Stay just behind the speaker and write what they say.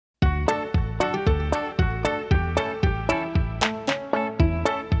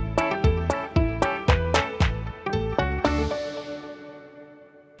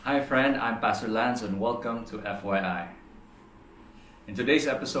friend, I'm Pastor Lance and welcome to FYI. In today's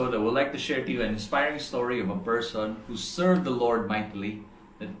episode, I would like to share to you an inspiring story of a person who served the Lord mightily,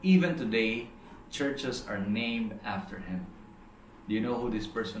 that even today, churches are named after him. Do you know who this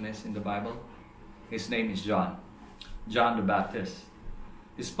person is in the Bible? His name is John the Baptist.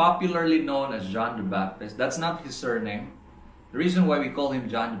 He's popularly known as John the Baptist. That's not his surname. The reason why we call him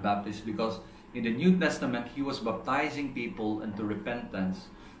John the Baptist is because in the New Testament, he was baptizing people into repentance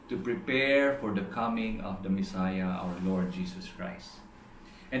to prepare for the coming of the Messiah, our Lord Jesus Christ.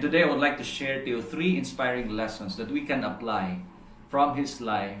 And today I would like to share to you 3 inspiring lessons that we can apply from his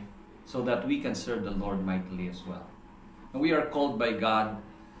life so that we can serve the Lord mightily as well. And we are called by God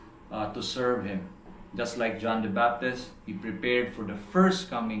to serve him. Just like John the Baptist, he prepared for the first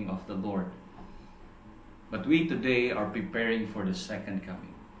coming of the Lord. But we today are preparing for the second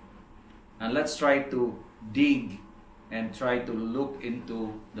coming. And let's try to dig and try to look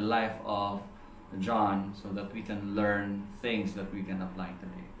into the life of John so that we can learn things that we can apply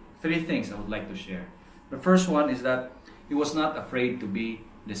today. 3 things I would like to share. The first one is that he was not afraid to be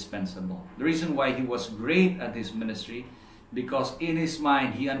dispensable. The reason why he was great at his ministry, because in his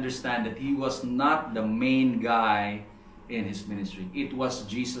mind he understood that he was not the main guy in his ministry. It was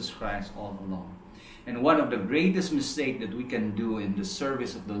Jesus Christ all along. And one of the greatest mistakes that we can do in the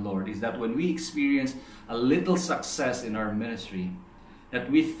service of the Lord is that when we experience a little success in our ministry, that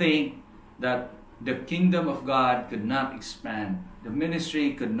we think that the kingdom of God could not expand. The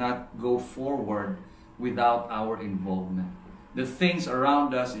ministry could not go forward without our involvement. The things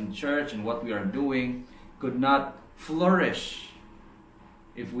around us in church and what we are doing could not flourish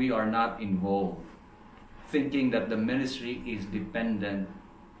if we are not involved. Thinking that the ministry is dependent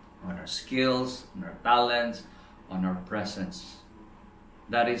on our skills, on our talents, on our presence.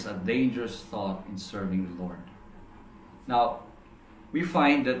 That is a dangerous thought in serving the Lord. Now, we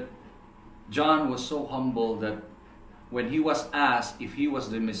find that John was so humble that when he was asked if he was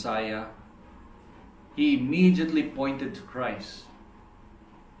the Messiah, he immediately pointed to Christ.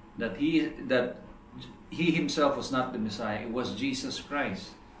 That he himself was not the Messiah, it was Jesus Christ.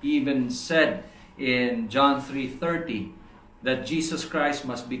 He even said in John 3:30, that Jesus Christ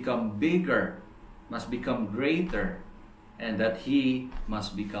must become bigger, must become greater, and that he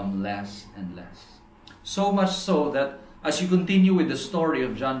must become less and less. So much so that as you continue with the story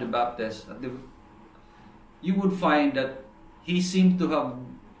of John the Baptist, you would find that he seemed to have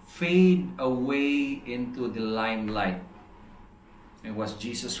faded away into the limelight. It was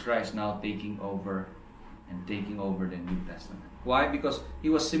Jesus Christ now taking over the New Testament. Why? Because he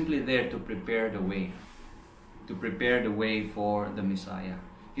was simply there to prepare the way. To prepare the way for the Messiah.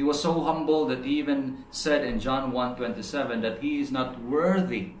 He was so humble that he even said in John 1:27 that he is not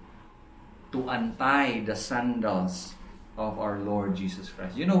worthy to untie the sandals of our Lord Jesus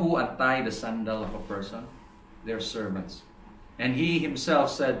Christ. You know who untie the sandal of a person? Their servants. And he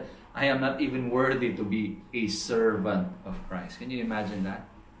himself said, I am not even worthy to be a servant of Christ. Can you imagine that?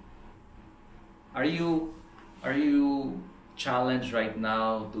 Are you challenged right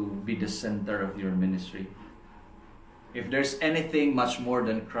now to be the center of your ministry? If there's anything much more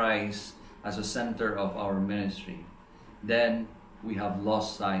than Christ as a center of our ministry, then we have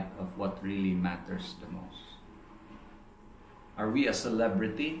lost sight of what really matters the most. Are we a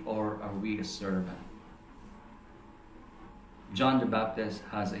celebrity or are we a servant? John the Baptist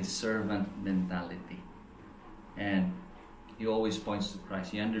has a servant mentality. And he always points to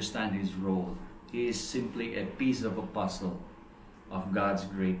Christ. He understands his role. He is simply a piece of a puzzle of God's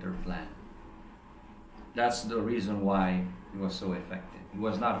greater plan. That's the reason why he was so effective. He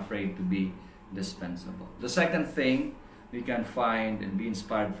was not afraid to be dispensable. The second thing we can find and be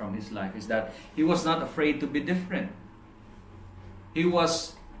inspired from his life is that he was not afraid to be different. He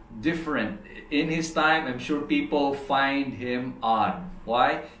was different. In his time, I'm sure people find him odd.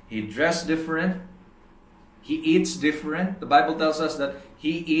 Why? He dressed different. He eats different. The Bible tells us that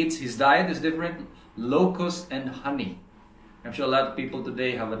his diet is different, locusts and honey. I'm sure a lot of people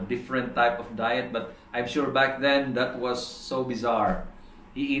today have a different type of diet, but I'm sure back then that was so bizarre.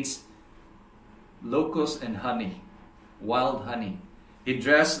 He eats locusts and honey, wild honey. He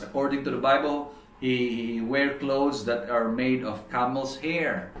dressed according to the Bible. He wear clothes that are made of camel's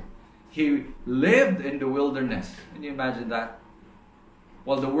hair. He lived in the wilderness. Can you imagine that?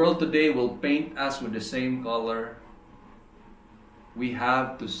 While the world today will paint us with the same color, we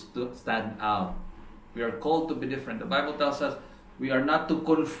have to stand out. We are called to be different. The Bible tells us we are not to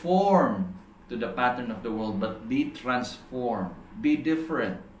conform to the pattern of the world, but be transformed. Be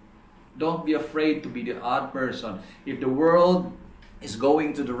different. Don't be afraid to be the odd person. If the world is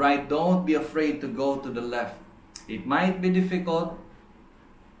going to the right, don't be afraid to go to the left. It might be difficult,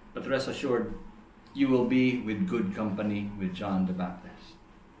 But rest assured, you will be with good company with John the Baptist.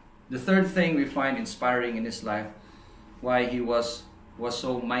 The third thing we find inspiring in his life, why he was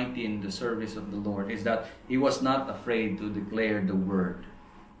so mighty in the service of the Lord, is that he was not afraid to declare the word.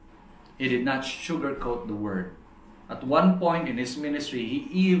 He did not sugarcoat the word. At one point in his ministry, he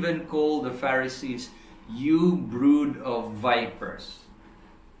even called the Pharisees, "You brood of vipers."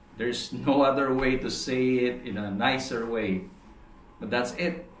 There's no other way to say it in a nicer way. But that's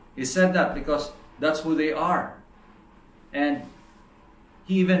it. He said that because that's who they are. And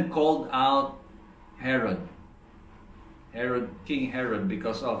he even called out King Herod,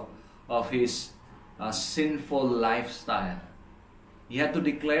 because of his sinful lifestyle. He had to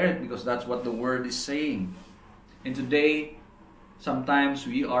declare it because that's what the word is saying. And today, sometimes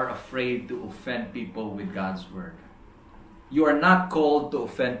we are afraid to offend people with God's word. You are not called to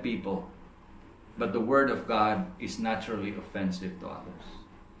offend people, but the word of God is naturally offensive to others.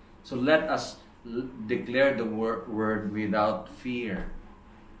 So let us declare the word without fear,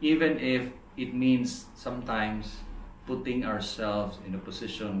 even if it means sometimes putting ourselves in a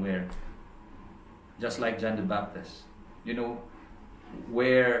position where, just like John the Baptist,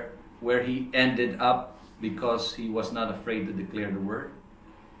 where he ended up because he was not afraid to declare the word.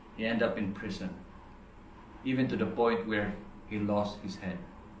 He ended up in prison, even to the point where he lost his head.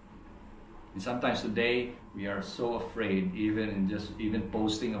 And sometimes today we are so afraid, even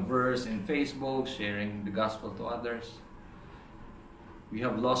posting a verse in Facebook, sharing the gospel to others. We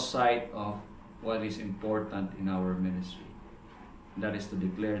have lost sight of what is important in our ministry. And that is to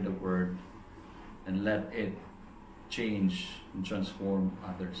declare the word and let it change and transform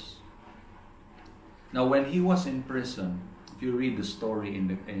others. Now, when he was in prison, if you read the story in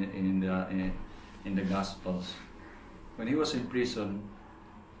the Gospels, when he was in prison,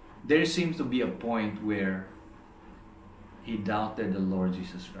 there seems to be a point where he doubted the Lord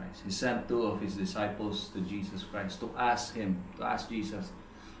Jesus Christ. He sent two of his disciples to Jesus Christ to ask Jesus,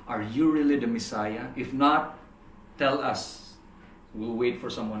 "Are you really the Messiah? If not, tell us. We'll wait for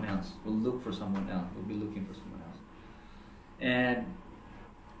someone else. We'll look for someone else. We'll be looking for someone else." And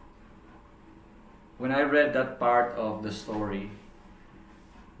when I read that part of the story,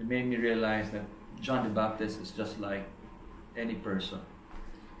 it made me realize that John the Baptist is just like any person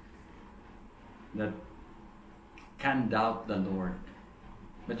that can doubt the Lord.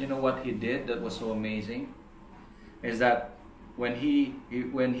 But you know what he did that was so amazing? Is that when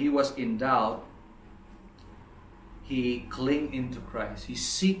he was in doubt, he clung into Christ. He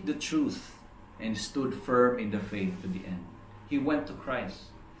seeked the truth and stood firm in the faith to the end. He went to Christ.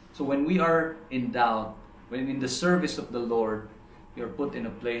 So when we are in doubt, when in the service of the Lord, you're put in a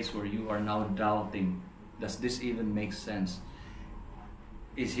place where you are now doubting, does this even make sense?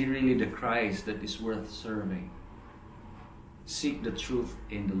 Is he really the Christ that is worth serving? Seek the truth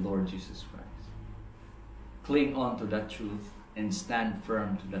in the Lord Jesus Christ. Cling on to that truth and stand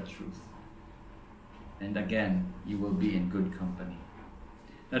firm to that truth. And again, you will be in good company.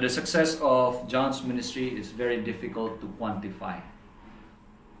 Now, the success of John's ministry is very difficult to quantify.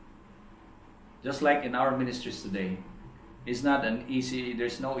 Just like in our ministries today, there's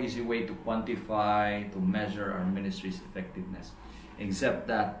no easy way to quantify, to measure our ministry's effectiveness, except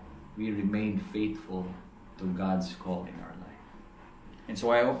that we remain faithful to God's call in our life. And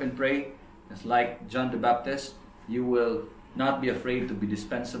so I hope and pray, just like John the Baptist, you will not be afraid to be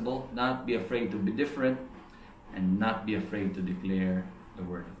dispensable, not be afraid to be different, and not be afraid to declare the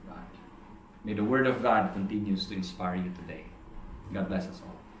Word of God. May the Word of God continues to inspire you today. God bless us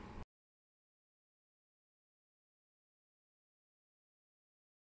all.